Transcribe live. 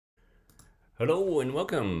Hello and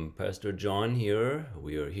welcome, Pastor John here.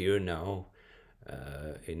 We are here now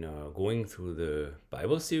going through the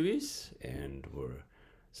Bible series, and we're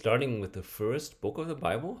starting with the first book of the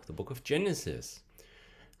Bible, the book of Genesis.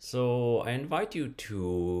 So I invite you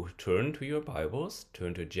to turn to your Bibles,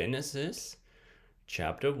 turn to Genesis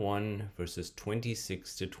chapter 1, verses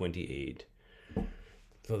 26 to 28.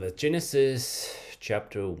 So that's Genesis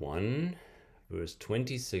chapter 1, verse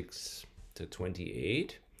 26 to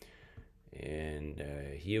 28. And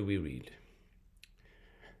here we read.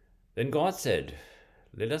 Then God said,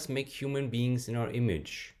 "Let us make human beings in our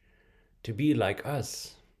image, to be like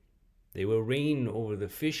us. They will reign over the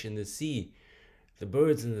fish in the sea, the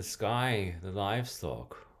birds in the sky, the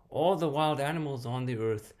livestock, all the wild animals on the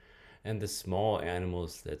earth, and the small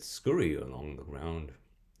animals that scurry along the ground."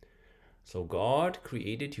 So God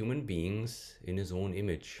created human beings in his own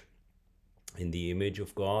image. In the image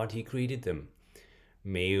of God, he created them.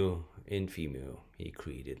 Male and female, he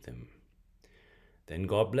created them. Then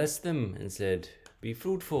God blessed them and said, "Be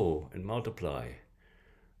fruitful and multiply.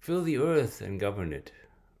 Fill the earth and govern it.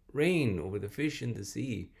 Reign over the fish in the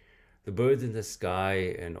sea, the birds in the sky,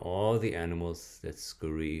 and all the animals that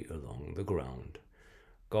scurry along the ground."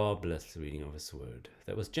 God bless the reading of his word.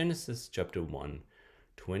 That was Genesis chapter 1,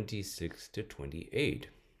 26 to 28.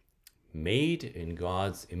 Made in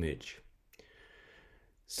God's image.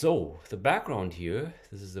 So, the background here,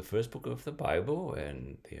 this is the first book of the Bible,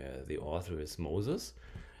 and the author is Moses.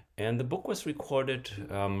 And the book was recorded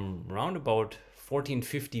around about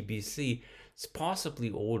 1450 BC. It's possibly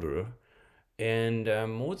older. And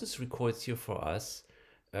Moses records here for us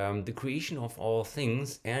the creation of all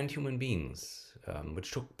things and human beings,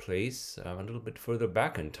 which took place a little bit further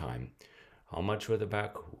back in time. How much further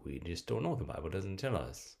back, we just don't know. The Bible doesn't tell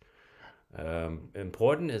us.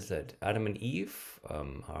 Important is that Adam and Eve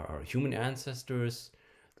are human ancestors.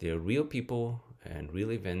 They are real people and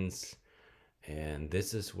real events, and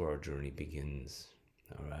this is where our journey begins.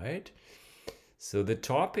 All right. So the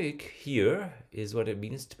topic here is what it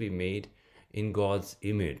means to be made in God's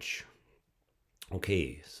image.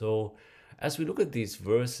 Okay, so as we look at these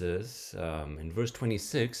verses, in verse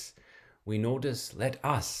 26, we notice "let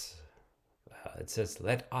us." It says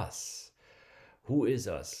 "let us." Who is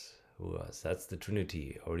us? That's the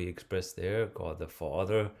Trinity already expressed there: God the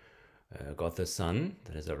Father, God the Son,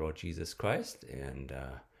 that is our Lord Jesus Christ, and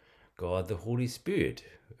God the Holy Spirit.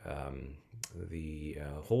 The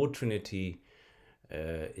whole Trinity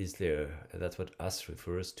is there. That's what us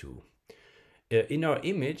refers to. In our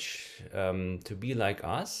image, to be like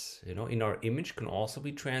us, in our image can also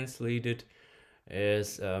be translated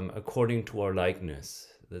as according to our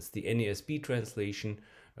likeness. That's the NASB translation,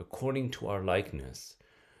 according to our likeness.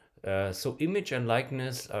 So image and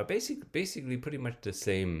likeness are basically pretty much the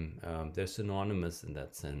same. They're synonymous in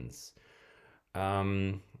that sense.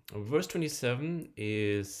 Verse 27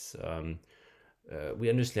 is, we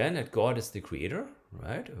understand that God is the creator,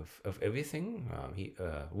 right, of everything.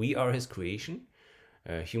 We are his creation,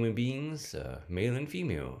 human beings, male and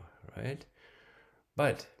female, right?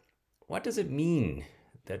 But what does it mean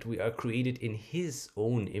that we are created in his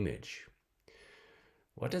own image?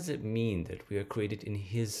 What does it mean that we are created in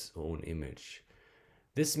his own image?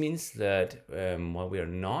 This means that while we are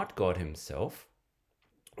not God himself,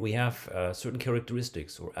 we have certain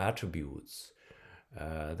characteristics or attributes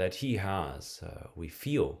that he has. We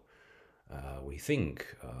feel, we think,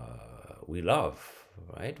 we love,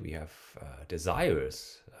 right? We have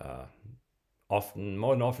desires, often,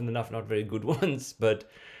 more than often enough, not very good ones, but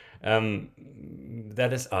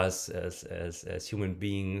that is us as human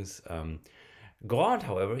beings. God,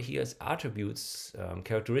 however, he has attributes,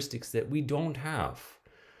 characteristics that we don't have.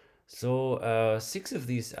 So 6 of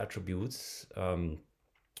these attributes,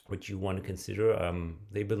 which you want to consider,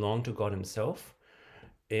 they belong to God himself,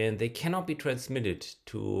 and they cannot be transmitted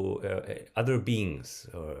to other beings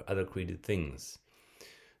or other created things.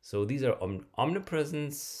 So these are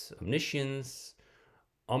omnipresence, omniscience,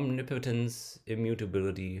 omnipotence,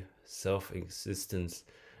 immutability, self-existence,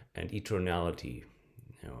 and eternality.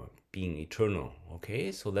 Being eternal.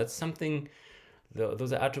 Okay, so that's something,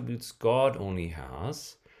 those are attributes God only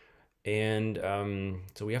has, and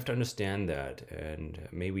so we have to understand that, and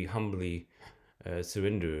may we humbly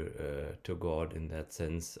surrender to God in that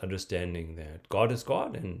sense, understanding that God is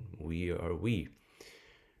God and we are we.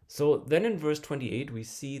 So then in verse 28 we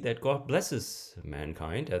see that God blesses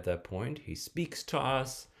mankind. At that point he speaks to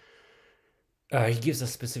us. He gives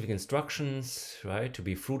us specific instructions, right, to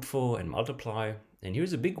be fruitful and multiply. And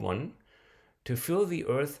here's a big one: to fill the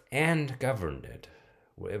earth and govern it.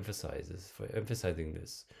 We're emphasizing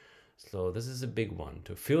this. So this is a big one: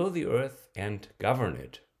 to fill the earth and govern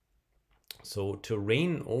it. So to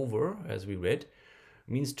reign over, as we read,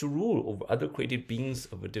 means to rule over other created beings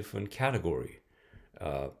of a different category,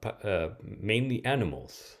 mainly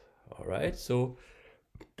animals. All right, so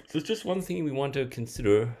there's just one thing we want to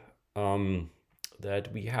consider,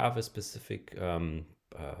 that we have a specific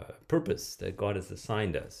purpose that God has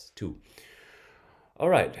assigned us to. All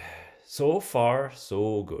right, so far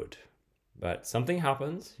so good, but something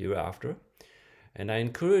happens hereafter, and I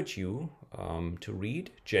encourage you to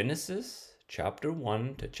read Genesis chapter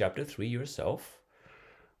 1 to chapter 3 yourself.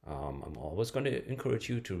 I'm always going to encourage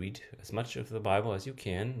you to read as much of the Bible as you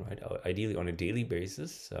can, right? Ideally on a daily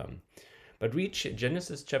basis. But read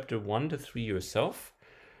Genesis chapter 1 to 3 yourself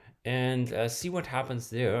and see what happens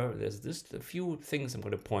there. There's just a few things I'm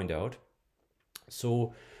going to point out.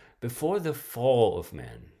 So before the fall of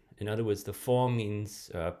man, in other words, the fall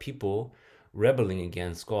means people rebelling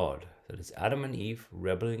against God. That is Adam and Eve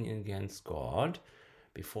rebelling against God.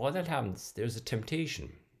 Before that happens, there's a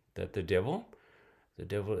temptation that the devil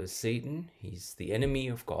is Satan. He's the enemy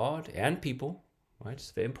of God and people, right?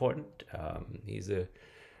 It's very important. He's a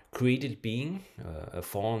created being, a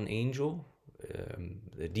fallen angel,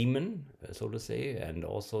 a demon, so to say, and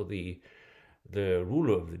also the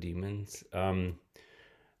ruler of the demons.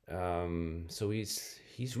 So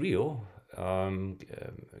he's real.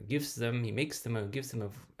 Gives Adam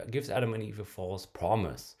and Eve a false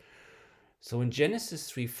promise. So in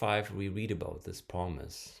Genesis 3:5 we read about this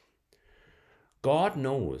promise. God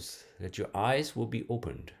knows that your eyes will be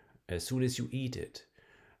opened as soon as you eat it,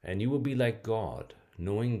 and you will be like God,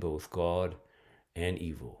 knowing both God and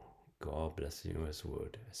evil. God bless you in His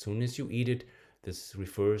word. As soon as you eat it, this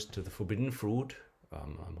refers to the forbidden fruit.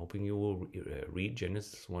 I'm hoping you will read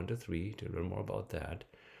Genesis 1 to 3 to learn more about that.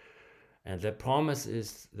 And the promise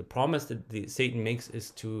that Satan makes is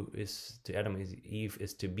to Adam and Eve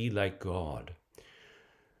is to be like God.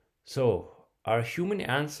 So our human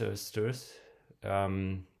ancestors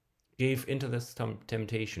gave into this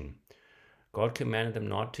temptation. God commanded them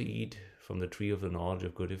not to eat from the tree of the knowledge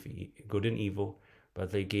of good and evil,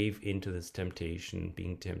 but they gave into this temptation,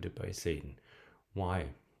 being tempted by Satan.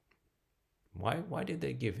 Why? Why did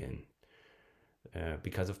they give in?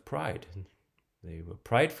 Because of pride. They were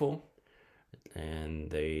prideful, and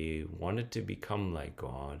they wanted to become like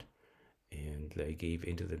God, and they gave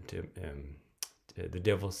into the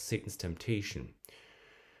devil, Satan's temptation.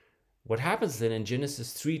 What happens then in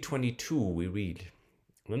Genesis 3:22, we read,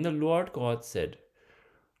 when the Lord God said,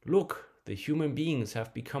 "Look, the human beings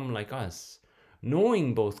have become like us,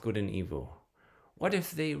 knowing both good and evil. What if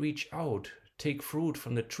they reach out, take fruit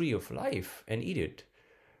from the tree of life and eat it?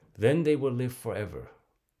 Then they will live forever."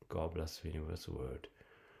 God bless the universal word.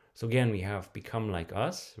 So again, we have become like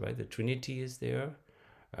us, right? The Trinity is there.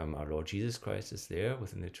 Our Lord Jesus Christ is there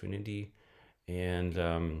within the Trinity. And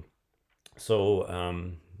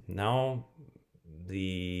now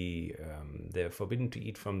they're forbidden to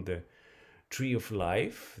eat from the tree of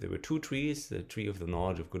life. There were two trees: the tree of the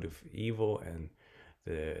knowledge of good and evil, and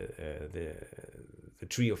the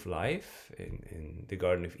tree of life in the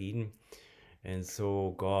Garden of Eden. And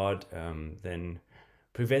so God then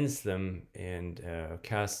prevents them and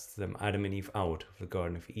casts them, Adam and Eve, out of the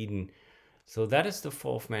Garden of Eden. So that is the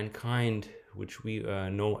fall of mankind, which we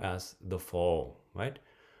know as the fall, right?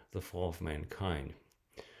 The fall of mankind.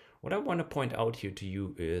 What I want to point out here to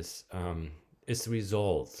you is the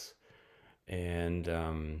results. And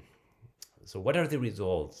so what are the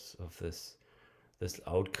results of this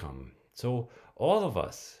outcome? So all of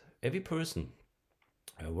us, every person,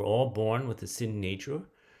 we're all born with a sin nature,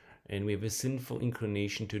 and we have a sinful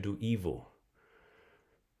inclination to do evil.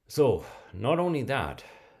 So not only that,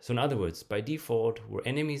 so in other words, by default, we're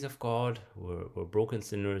enemies of God, we're broken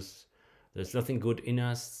sinners. There's nothing good in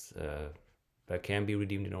us that can be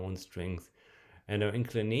redeemed in our own strength. And our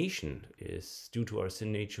inclination is, due to our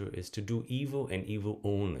sin nature, is to do evil and evil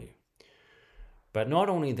only. But not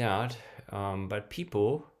only that, but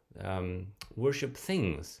people worship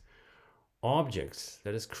things, objects,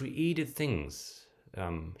 that is created things,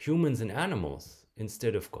 humans and animals,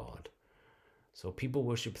 instead of God. So people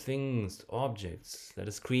worship things, objects, that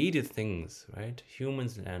is created things, right?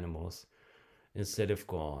 Humans and animals, instead of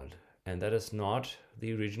God. And that is not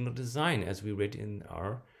the original design, as we read in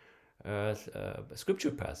our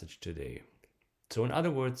scripture passage today. So in other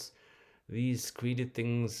words, these created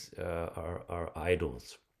things are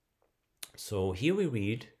idols. So here we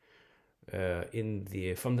read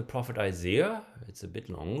from the prophet Isaiah. It's a bit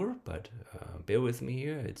longer, but bear with me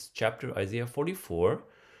here. It's chapter Isaiah 44,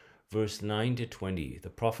 verse 9 to 20. The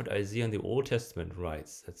prophet Isaiah in the Old Testament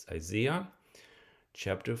writes. That's Isaiah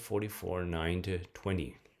chapter 44, 9 to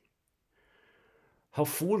 20. How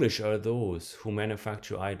foolish are those who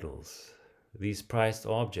manufacture idols. These prized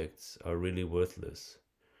objects are really worthless.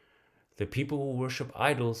 The people who worship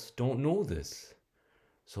idols don't know this,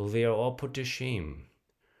 so they are all put to shame.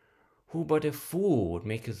 Who but a fool would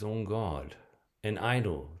make his own god, an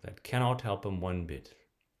idol that cannot help him one bit?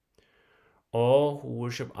 All who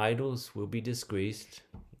worship idols will be disgraced,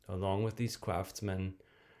 along with these craftsmen,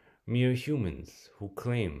 mere humans who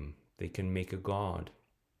claim they can make a god.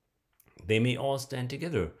 They may all stand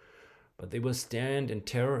together, but they will stand in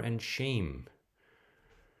terror and shame.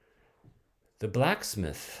 The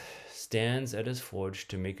blacksmith stands at his forge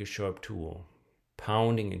to make a sharp tool,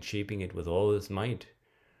 pounding and shaping it with all his might.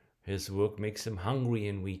 His work makes him hungry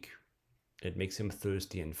and weak. It makes him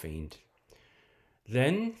thirsty and faint.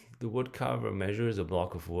 Then the woodcarver measures a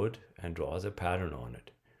block of wood and draws a pattern on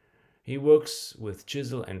it. He works with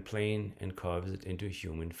chisel and plane and carves it into a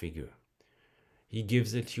human figure. He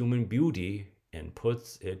gives it human beauty and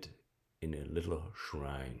puts it in a little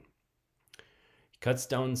shrine. He cuts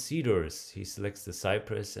down cedars. He selects the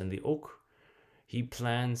cypress and the oak. He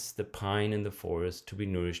plants the pine in the forest to be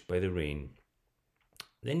nourished by the rain.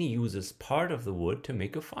 Then he uses part of the wood to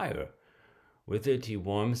make a fire. With it he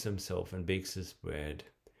warms himself and bakes his bread.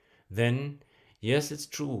 Then, yes, it's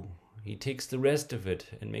true, he takes the rest of it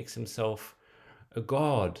and makes himself a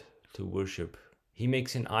god to worship. He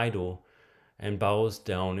makes an idol and bows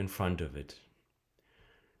down in front of it.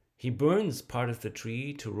 He burns part of the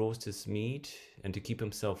tree to roast his meat and to keep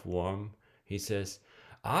himself warm. He says,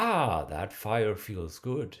 "Ah, that fire feels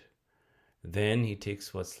good." Then he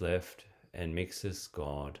takes what's left and makes his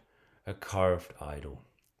god a carved idol.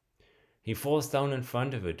 He falls down in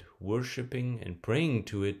front of it, worshipping and praying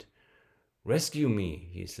to it. "Rescue me,"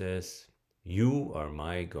 he says. "You are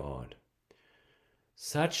my God."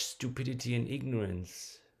 Such stupidity and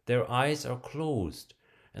ignorance. Their eyes are closed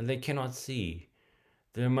and they cannot see.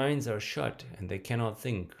 Their minds are shut and they cannot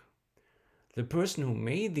think. The person who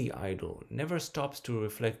made the idol never stops to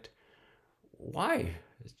reflect, why?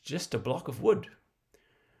 It's just a block of wood.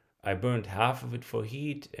 I burned half of it for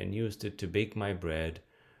heat and used it to bake my bread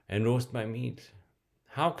and roast my meat.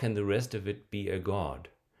 How can the rest of it be a god?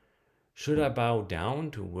 Should I bow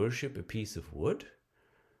down to worship a piece of wood?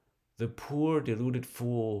 The poor deluded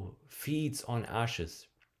fool feeds on ashes.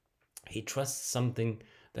 He trusts something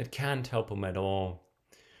that can't help him at all.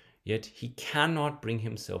 Yet he cannot bring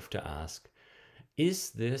himself to ask,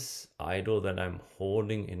 is this idol that I'm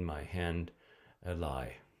holding in my hand a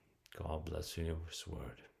lie? God bless you with his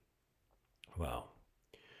word. Wow.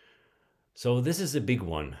 So this is a big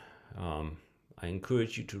one. I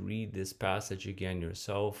encourage you to read this passage again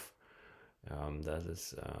yourself. That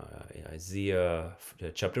is Isaiah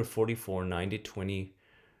chapter 44, 9-20.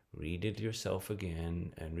 Read it yourself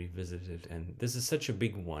again and revisit it. And this is such a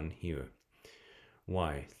big one here.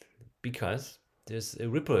 Why? Because there's a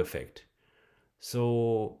ripple effect.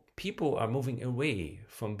 So people are moving away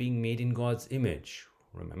from being made in God's image.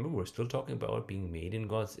 Remember, we're still talking about being made in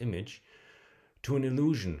God's image, to an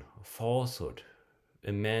illusion, a falsehood,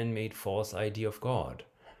 a man-made false idea of God,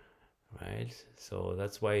 right? So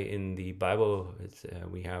that's why in the Bible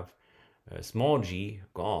we have a small g,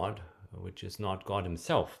 God, which is not God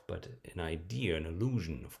himself, but an idea, an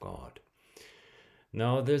illusion of God.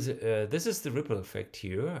 Now, this is the ripple effect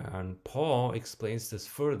here, and Paul explains this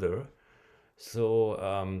further. So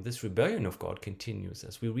this rebellion of God continues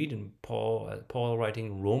as we read in Paul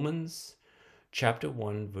writing Romans chapter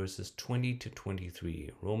 1, verses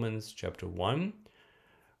 20-23. Romans chapter 1,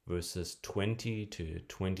 verses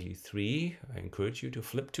 20-23. I encourage you to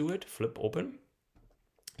flip to it, flip open.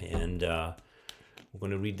 And we're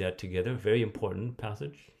going to read that together. Very important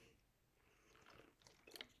passage.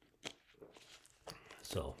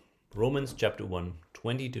 So, Romans chapter 1,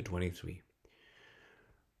 20-23.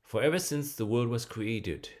 For ever since the world was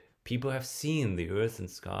created, people have seen the earth and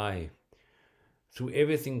sky. Through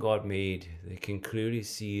everything God made, they can clearly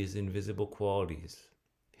see his invisible qualities,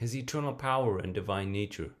 his eternal power and divine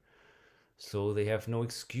nature. So they have no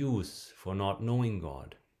excuse for not knowing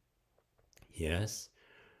God. Yes,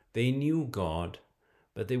 they knew God,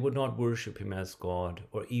 but they would not worship him as God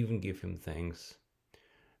or even give him thanks.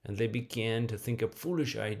 And they began to think up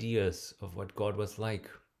foolish ideas of what God was like.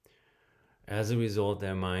 As a result,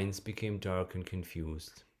 their minds became dark and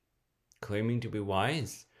confused. Claiming to be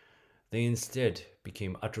wise, they instead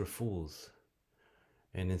became utter fools.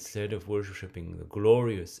 And instead of worshipping the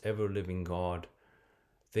glorious, ever-living God,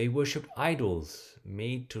 they worship idols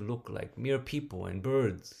made to look like mere people and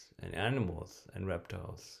birds and animals and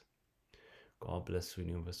reptiles. God bless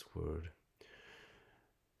you in this word.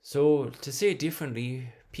 So, to say it differently,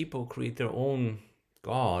 people create their own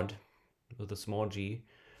God, with a small g,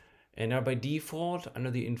 and are by default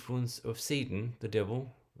under the influence of Satan, the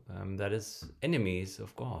devil, that is enemies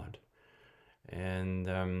of God. And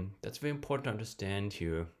that's very important to understand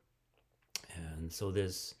here. And so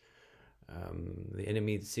there's the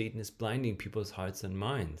enemy, Satan, is blinding people's hearts and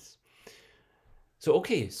minds. So,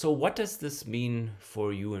 okay, so what does this mean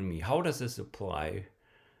for you and me? How does this apply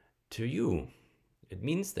to you? It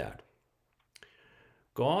means that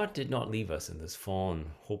God did not leave us in this fallen,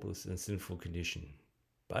 hopeless, and sinful condition,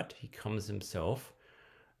 but he comes himself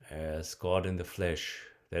as God in the flesh,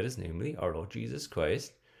 that is namely our Lord Jesus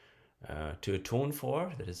Christ, to atone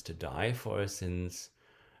for, that is to die for our sins,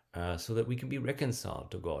 so that we can be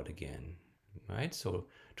reconciled to God again, right? So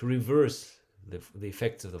to reverse the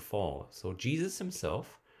effects of the fall. So Jesus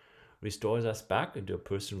himself restores us back into a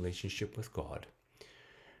personal relationship with God.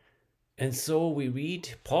 And so we read,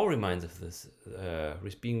 Paul reminds us of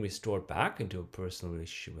this, being restored back into a personal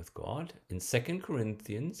relationship with God in 2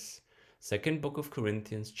 Corinthians, second book of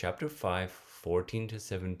Corinthians, chapter 5, 14 to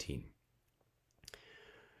 17.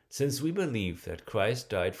 Since we believe that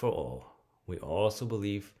Christ died for all, we also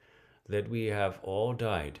believe that we have all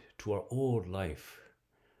died to our old life.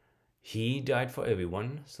 He died for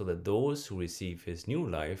everyone, so that those who receive his new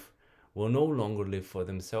life will no longer live for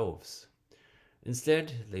themselves.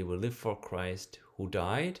 Instead, they will live for Christ, who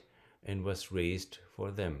died and was raised for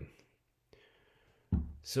them.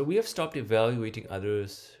 So we have stopped evaluating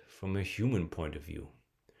others from a human point of view.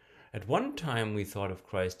 At one time, we thought of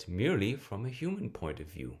Christ merely from a human point of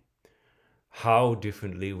view. How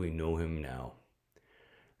differently we know him now.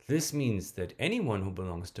 This means that anyone who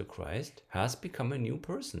belongs to Christ has become a new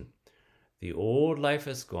person. The old life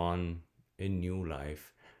is gone, a new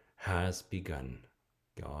life has begun.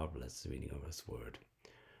 God bless the reading of his word.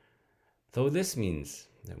 So this means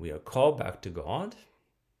that we are called back to God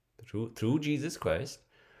through Jesus Christ,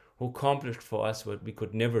 who accomplished for us what we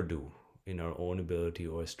could never do in our own ability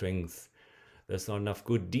or strength. There's not enough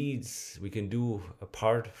good deeds we can do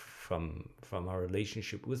apart from our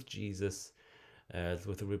relationship with Jesus,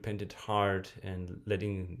 with a repentant heart and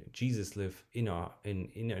letting Jesus live in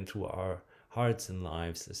and through our hearts and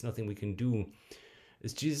lives. There's nothing we can do.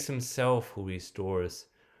 It's Jesus himself who restores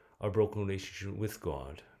our broken relationship with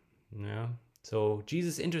God. Yeah. So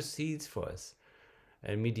Jesus intercedes for us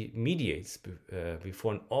and mediates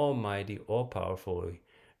before an almighty, all-powerful,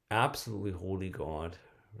 absolutely holy God.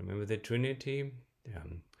 Remember the Trinity?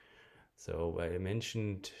 So I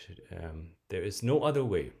mentioned there is no other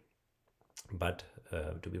way but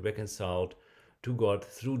to be reconciled to God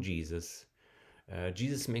through Jesus.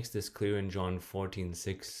 Jesus makes this clear in John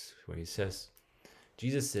 14:6, where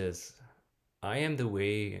Jesus says, I am the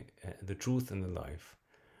way, the truth, and the life.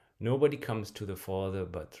 Nobody comes to the Father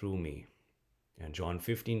but through me. And John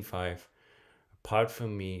 15:5, apart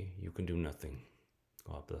from me, you can do nothing.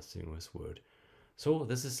 God bless you in his word. So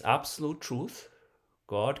this is absolute truth.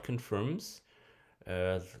 God confirms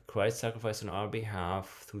Christ's sacrifice on our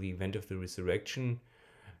behalf through the event of the resurrection.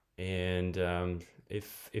 And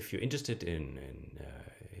if you're interested in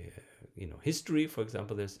history, for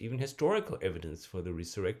example, there's even historical evidence for the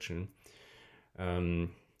resurrection.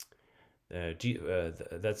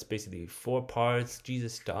 That's basically 4 parts.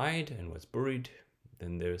 Jesus died and was buried.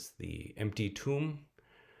 Then there's the empty tomb.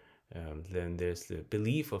 Then there's the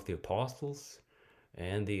belief of the apostles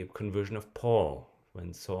and the conversion of Paul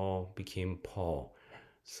when Saul became Paul.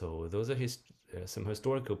 So those are some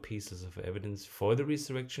historical pieces of evidence for the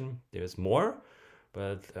resurrection. There's more,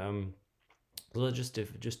 but those are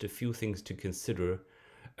just a few things to consider.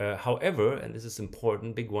 However, and this is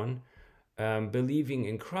important, big one, believing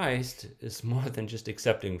in Christ is more than just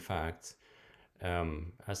accepting facts.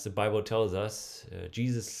 As the Bible tells us,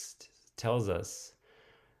 Jesus tells us,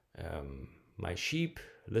 my sheep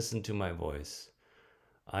listen to my voice.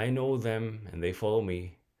 I know them and they follow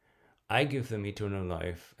me. I give them eternal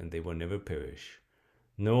life and they will never perish.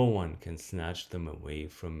 No one can snatch them away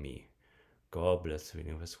from me. God bless the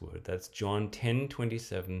reading of his word. That's John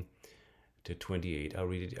 10:27 to 28. I'll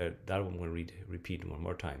read it. That one I'm going to repeat one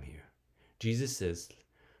more time here. Jesus says,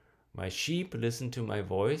 my sheep listen to my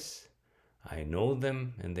voice. I know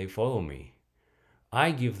them and they follow me.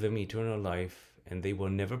 I give them eternal life and they will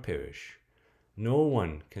never perish. No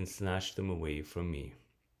one can snatch them away from me.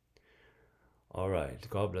 All right,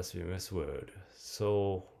 God bless you in his word.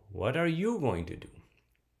 So what are you going to do?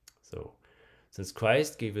 So since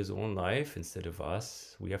Christ gave his own life instead of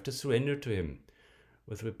us, we have to surrender to him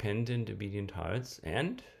with repentant, obedient hearts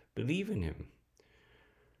and believe in him.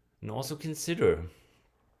 And also consider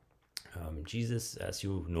Jesus, as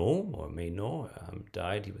you know or may know,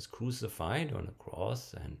 died. He was crucified on a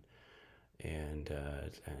cross, and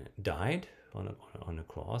died on a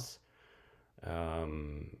cross.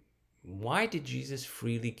 Why did Jesus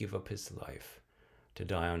freely give up his life to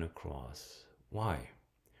die on a cross? Why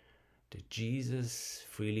did Jesus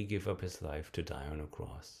freely give up his life to die on a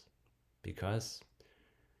cross? Because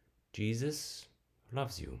Jesus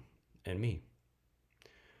loves you and me.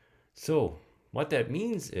 So what that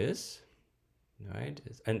means is, right,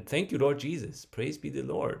 and thank you, Lord Jesus, praise be the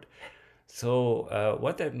Lord. So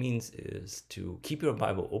what that means is to keep your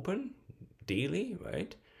Bible open daily,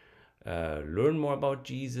 right? Learn more about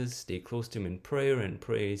Jesus, stay close to him in prayer and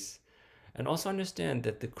praise, and also understand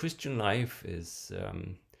that the Christian life is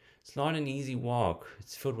it's not an easy walk.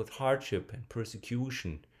 It's filled with hardship and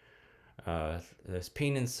persecution. There's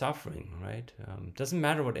pain and suffering, right? Doesn't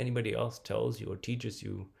matter what anybody else tells you or teaches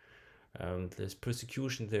you. There's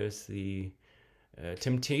persecution, there's the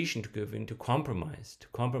temptation to give in to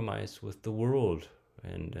compromise with the world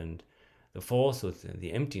and the falsehood and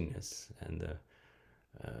the emptiness and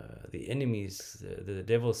the enemies, the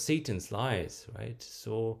devil, Satan's lies, right?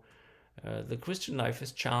 So the Christian life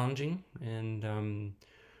is challenging, and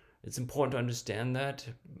it's important to understand that.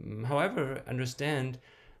 However, understand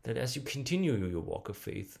that as you continue your walk of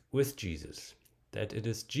faith with Jesus, that it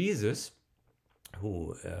is Jesus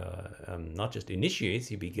who not just initiates,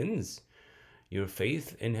 he begins your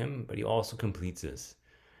faith in him, but he also completes this.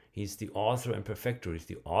 He's the author and perfecter. He's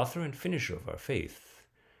the author and finisher of our faith.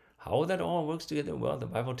 How that all works together, well, the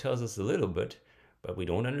Bible tells us a little bit, but we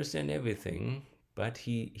don't understand everything. But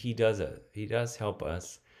he does it. He does help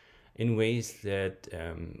us in ways that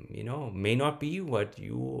may not be what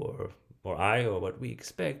you or I or what we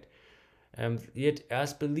expect. Yet,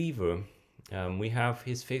 as believer, we have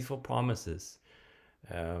his faithful promises.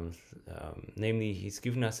 Namely, he's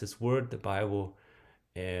given us his word, the Bible,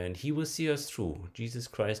 and he will see us through. Jesus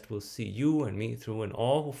Christ will see you and me through, and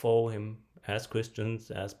all who follow him as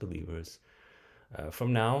Christians, as believers,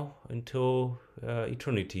 from now until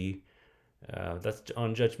eternity. That's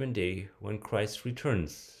on Judgment Day when Christ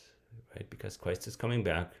returns, right? Because Christ is coming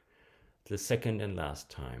back the second and last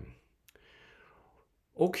time.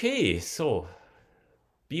 Okay, so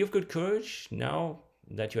be of good courage now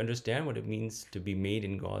that you understand what it means to be made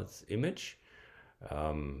in God's image.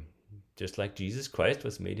 Just like Jesus Christ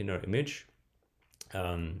was made in our image.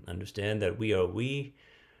 Understand that we are we.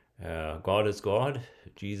 God is God.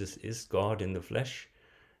 Jesus is God in the flesh.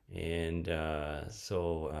 And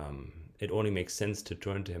so it only makes sense to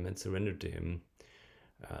turn to him and surrender to him.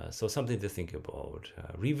 So something to think about.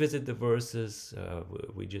 Revisit the verses.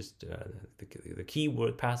 We just, the key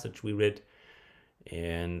word passage we read.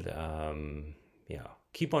 And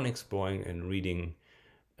keep on exploring and reading.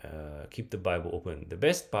 Keep the Bible open. The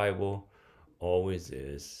best Bible always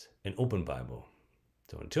is an open Bible.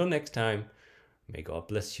 So until next time, may God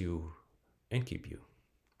bless you and keep you.